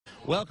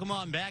Welcome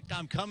on back.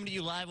 I'm coming to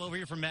you live over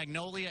here from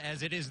Magnolia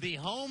as it is the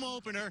home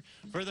opener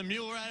for the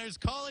Mule Riders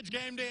College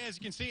Game Day. As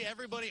you can see,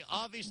 everybody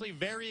obviously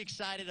very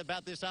excited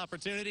about this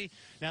opportunity.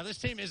 Now, this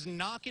team is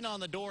knocking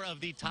on the door of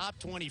the top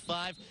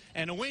 25,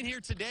 and a win here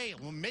today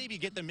will maybe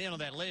get them in on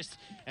that list.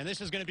 And this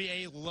is going to be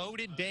a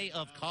loaded day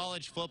of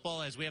college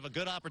football as we have a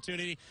good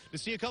opportunity to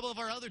see a couple of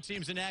our other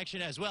teams in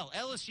action as well.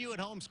 LSU at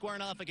home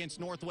squaring off against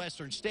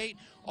Northwestern State.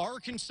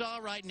 Arkansas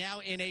right now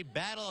in a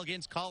battle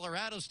against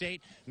Colorado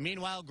State.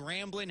 Meanwhile,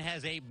 Grambling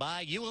has a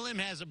bye. ULM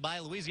has a bye.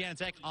 Louisiana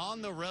Tech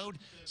on the road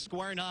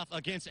squaring off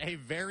against a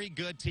very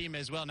good team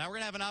as well. Now, we're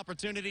going to have an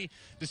opportunity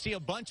to see a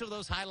bunch of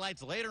those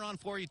highlights later on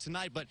for you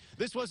tonight, but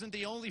this wasn't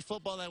the only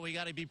football that we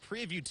got to be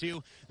previewed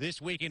to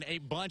this weekend. A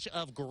bunch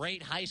of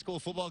great high school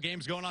football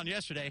games going on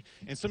yesterday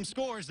and some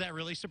scores that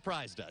really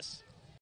surprised us.